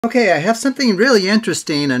Okay, I have something really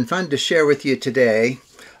interesting and fun to share with you today.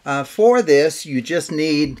 For this, you just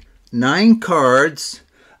need 9 cards.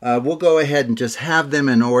 We'll go ahead and just have them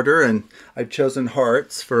in order, and I've chosen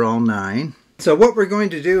hearts for all 9. So what we're going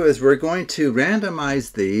to do is we're going to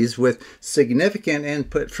randomize these with significant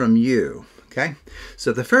input from you. Okay,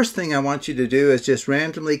 so the first thing I want you to do is just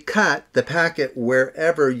randomly cut the packet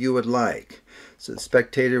wherever you would like. So the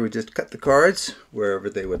spectator would just cut the cards wherever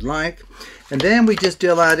they would like. And then we just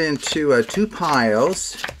deal out into 2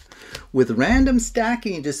 piles with random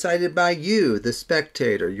stacking decided by you, the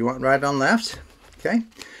spectator. You want right on left? Okay.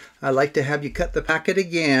 I'd like to have you cut the packet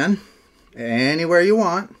again, anywhere you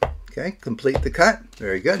want. Okay, complete the cut.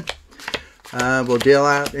 Very good. We'll deal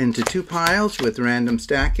out into 2 piles with random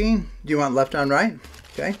stacking. Do you want left on right?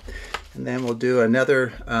 Okay. And then we'll do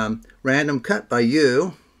another random cut by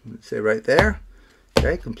you. Let's say right there.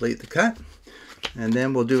 Okay, complete the cut. And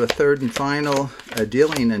then we'll do a third and final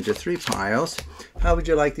dealing into 3 piles. How would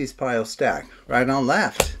you like these piles stacked? Right on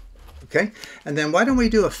left. Okay, and then why don't we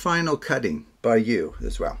do a final cutting by you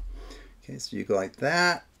as well? Okay, so you go like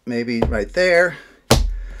that, maybe right there.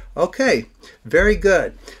 Okay, very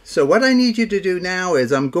good. So what I need you to do now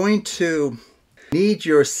is I'm going to need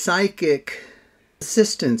your psychic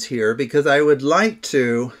assistance here, because I would like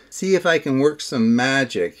to see if I can work some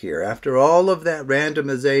magic here. After all of that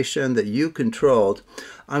randomization that you controlled,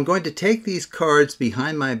 I'm going to take these cards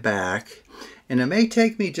behind my back, and it may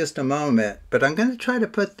take me just a moment, but I'm going to try to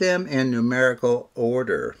put them in numerical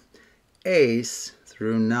order, ace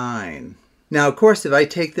through 9. Now, of course, if I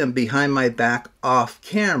take them behind my back off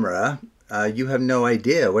camera, you have no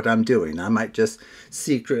idea what I'm doing. I might just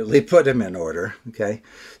secretly put them in order, okay?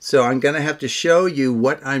 So I'm going to have to show you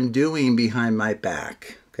what I'm doing behind my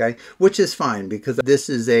back, okay? Which is fine, because this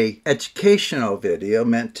is a educational video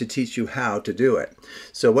meant to teach you how to do it.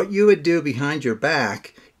 So what you would do behind your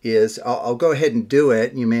back is, I'll go ahead and do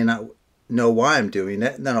it. You may not know why I'm doing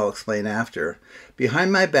it, and then I'll explain after.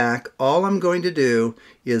 Behind my back, all I'm going to do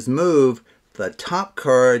is move the top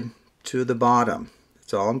card to the bottom.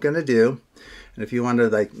 That's all I'm going to do. And if you want to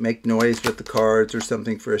like make noise with the cards or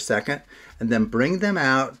something for a second, and then bring them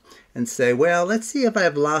out and say, well, let's see if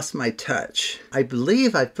I've lost my touch. I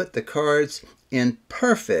believe I put the cards in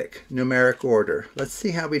perfect numeric order. Let's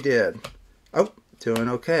see how we did. Oh, doing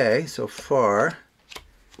okay so far.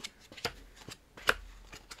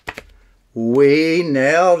 We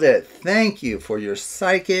nailed it. Thank you for your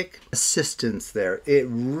psychic assistance there. It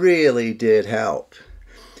really did help.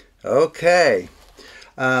 Okay.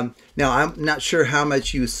 Now, I'm not sure how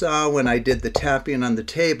much you saw when I did the tapping on the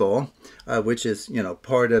table, which is,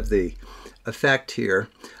 part of the effect here.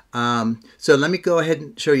 So let me go ahead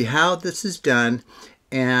and show you how this is done.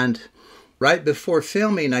 And right before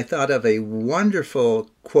filming, I thought of a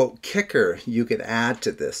wonderful, quote, kicker you could add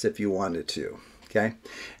to this if you wanted to. Okay.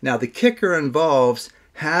 Now, the kicker involves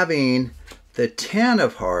having the 10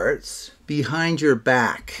 of hearts behind your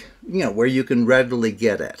back, where you can readily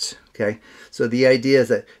get it. Okay, so the idea is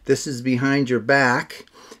that this is behind your back,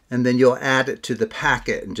 and then you'll add it to the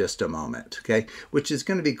packet in just a moment, okay? Which is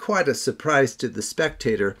going to be quite a surprise to the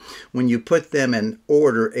spectator when you put them in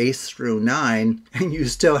order ace through 9, and you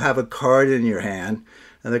still have a card in your hand,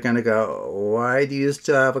 and they're going to go, why do you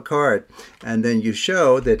still have a card? And then you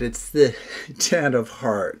show that it's the 10 of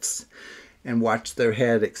hearts, and watch their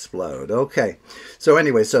head explode. Okay, so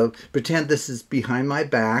anyway, so pretend this is behind my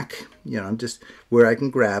back, just where I can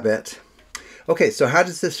grab it. Okay, so how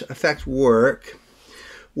does this effect work?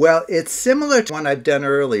 Well, it's similar to one I've done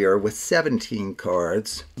earlier with 17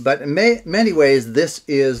 cards, but in many ways, this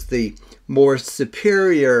is the more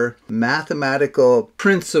superior mathematical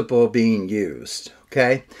principle being used,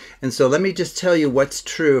 okay? And so let me just tell you what's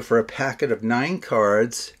true for a packet of 9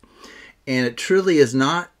 cards, and it truly is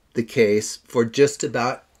not the case for just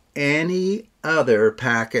about any other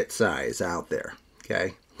packet size out there,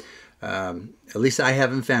 okay? At least I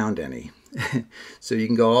haven't found any. So you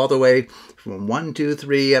can go all the way from 1, 2,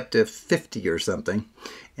 3 up to 50 or something.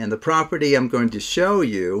 And the property I'm going to show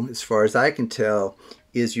you, as far as I can tell,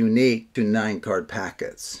 is unique to 9 card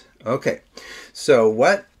packets. Okay, so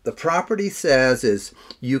what the property says is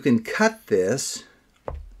you can cut this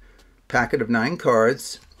packet of 9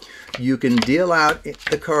 cards. You can deal out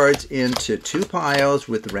the cards into 2 piles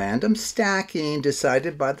with random stacking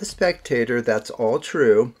decided by the spectator. That's all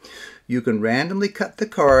true. You can randomly cut the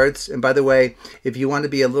cards. And by the way, if you want to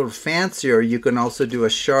be a little fancier, you can also do a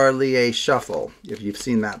Charlier shuffle, if you've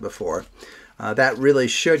seen that before. That really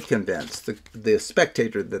should convince the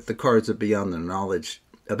spectator that the cards are beyond the knowledge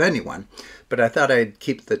of anyone. But I thought I'd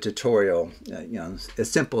keep the tutorial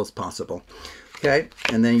as simple as possible. Okay,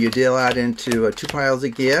 and then you deal out into 2 piles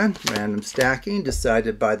again, random stacking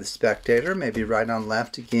decided by the spectator, maybe right on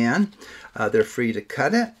left again. They're free to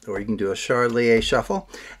cut it, or you can do a Charlier shuffle.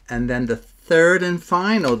 And then the third and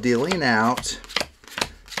final dealing out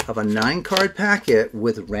of a 9-card packet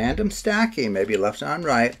with random stacking, maybe left on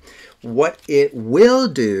right. What it will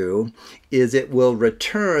do is it will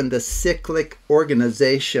return the cyclic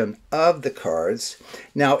organization of the cards.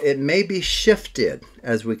 Now it may be shifted,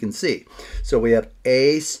 as we can see. So we have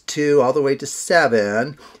ace, 2, all the way to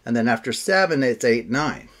 7, and then after 7 it's 8,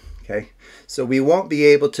 9. Okay, so we won't be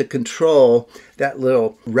able to control that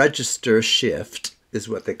little register shift, is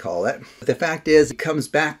what they call it. But the fact is, it comes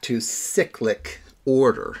back to cyclic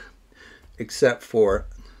order, except for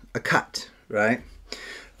a cut, right?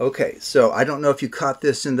 Okay, so I don't know if you caught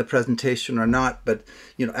this in the presentation or not, but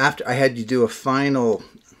you know, after I had you do a final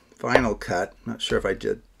cut, I'm not sure if I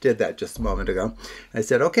did that just a moment ago. I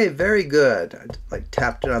said, okay, very good. I like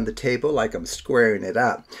tapped it on the table like I'm squaring it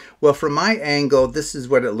up. Well, from my angle, this is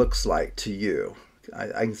what it looks like to you.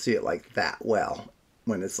 I can see it like that well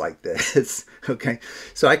when it's like this. Okay,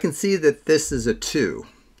 so I can see that this is a 2.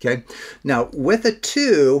 Okay, now with a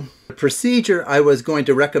 2, the procedure I was going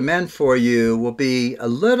to recommend for you will be a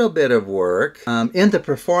little bit of work. In the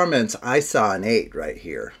performance, I saw an 8 right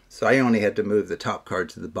here, so I only had to move the top card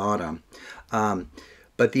to the bottom.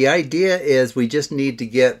 But the idea is we just need to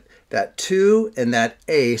get that 2 and that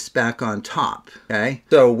ace back on top. Okay,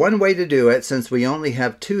 so one way to do it, since we only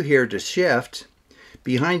have 2 here to shift,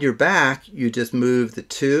 behind your back, you just move the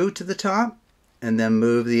 2 to the top, and then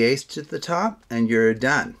move the ace to the top, and you're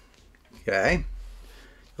done. Okay,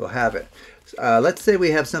 you'll have it. Let's say we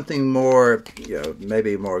have something more, you know,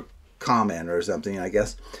 maybe more common or something, I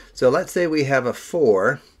guess. So let's say we have a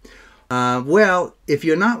 4. Well, if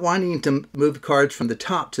you're not wanting to move cards from the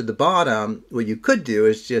top to the bottom, what you could do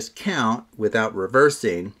is just count without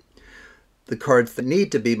reversing the cards that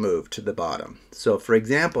need to be moved to the bottom. So for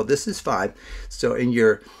example, this is 5. So in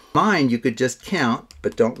your mind, you could just count,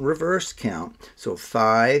 but don't reverse count. So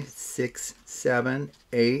 5, 6, 7,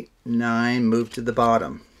 8, 9, move to the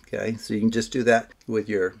bottom. Okay, so you can just do that with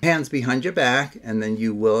your hands behind your back, and then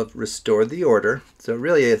you will have restored the order. So it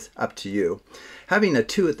really is up to you. Having a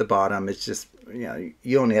 2 at the bottom, it's just, you know,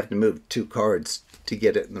 you only have to move 2 cards to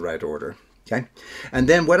get it in the right order. Okay, and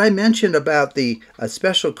then what I mentioned about the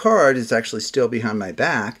special card is actually still behind my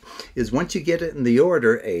back, is once you get it in the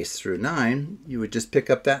order ace through 9, you would just pick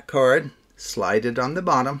up that card, slide it on the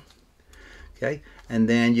bottom, okay, and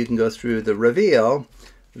then you can go through the reveal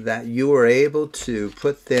that you were able to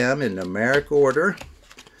put them in numeric order,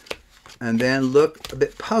 and then look a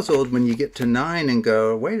bit puzzled when you get to 9 and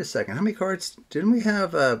go, wait a second, how many cards didn't we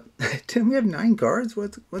have? Didn't we have 9 cards?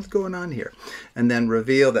 What's going on here? And then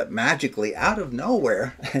reveal that magically out of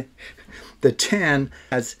nowhere the 10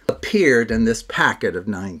 has appeared in this packet of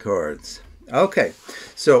 9 cards. Okay,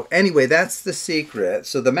 so anyway, that's the secret.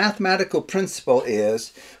 So the mathematical principle is,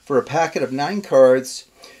 for a packet of 9 cards,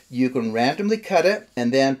 you can randomly cut it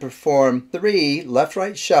and then perform 3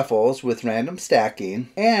 left-right shuffles with random stacking,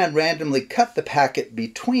 and randomly cut the packet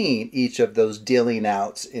between each of those dealing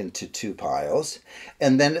outs into 2 piles.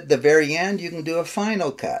 And then at the very end, you can do a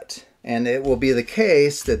final cut. And it will be the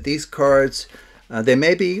case that these cards, they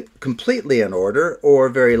may be completely in order, or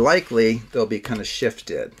very likely they'll be kind of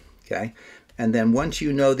shifted. Okay, and then once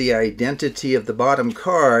you know the identity of the bottom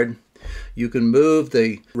card, you can move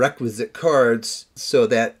the requisite cards so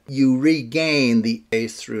that you regain the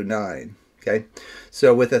ace through 9. Okay,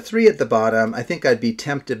 so with a 3 at the bottom, I think I'd be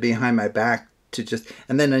tempted behind my back to just,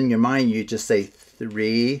 and then in your mind you just say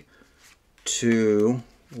 3, 2,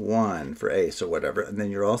 1 for ace or whatever, and then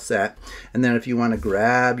you're all set. And then if you want to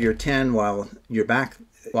grab your 10 while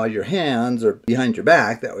your hands are behind your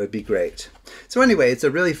back, that would be great. So anyway, it's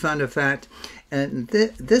a really fun effect, and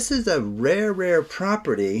this is a rare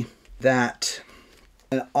property, that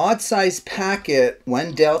an odd-sized packet,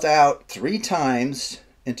 when dealt out 3 times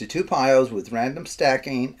into 2 piles with random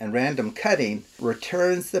stacking and random cutting,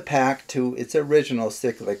 returns the pack to its original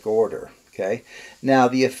cyclic order. Okay, now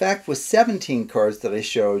the effect was 17 cards that I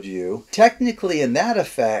showed you. Technically, in that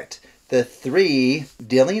effect, the 3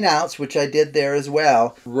 dealing outs, which I did there as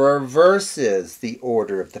well, reverses the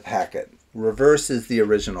order of the packet. Reverses the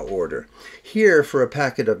original order. Here, for a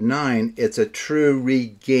packet of 9, it's a true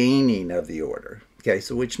regaining of the order. Okay,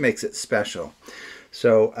 so which makes it special.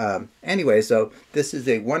 So anyway, so this is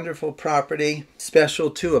a wonderful property, special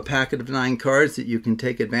to a packet of 9 cards that you can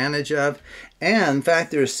take advantage of. And in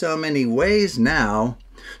fact, there's so many ways now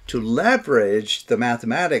to leverage the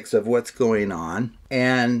mathematics of what's going on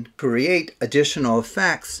and create additional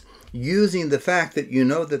effects using the fact that you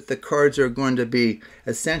know that the cards are going to be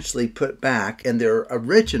essentially put back in their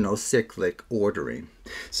original cyclic ordering.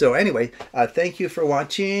 So anyway, thank you for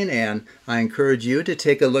watching, and I encourage you to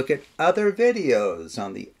take a look at other videos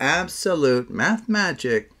on the Absolute Math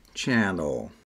Magic channel.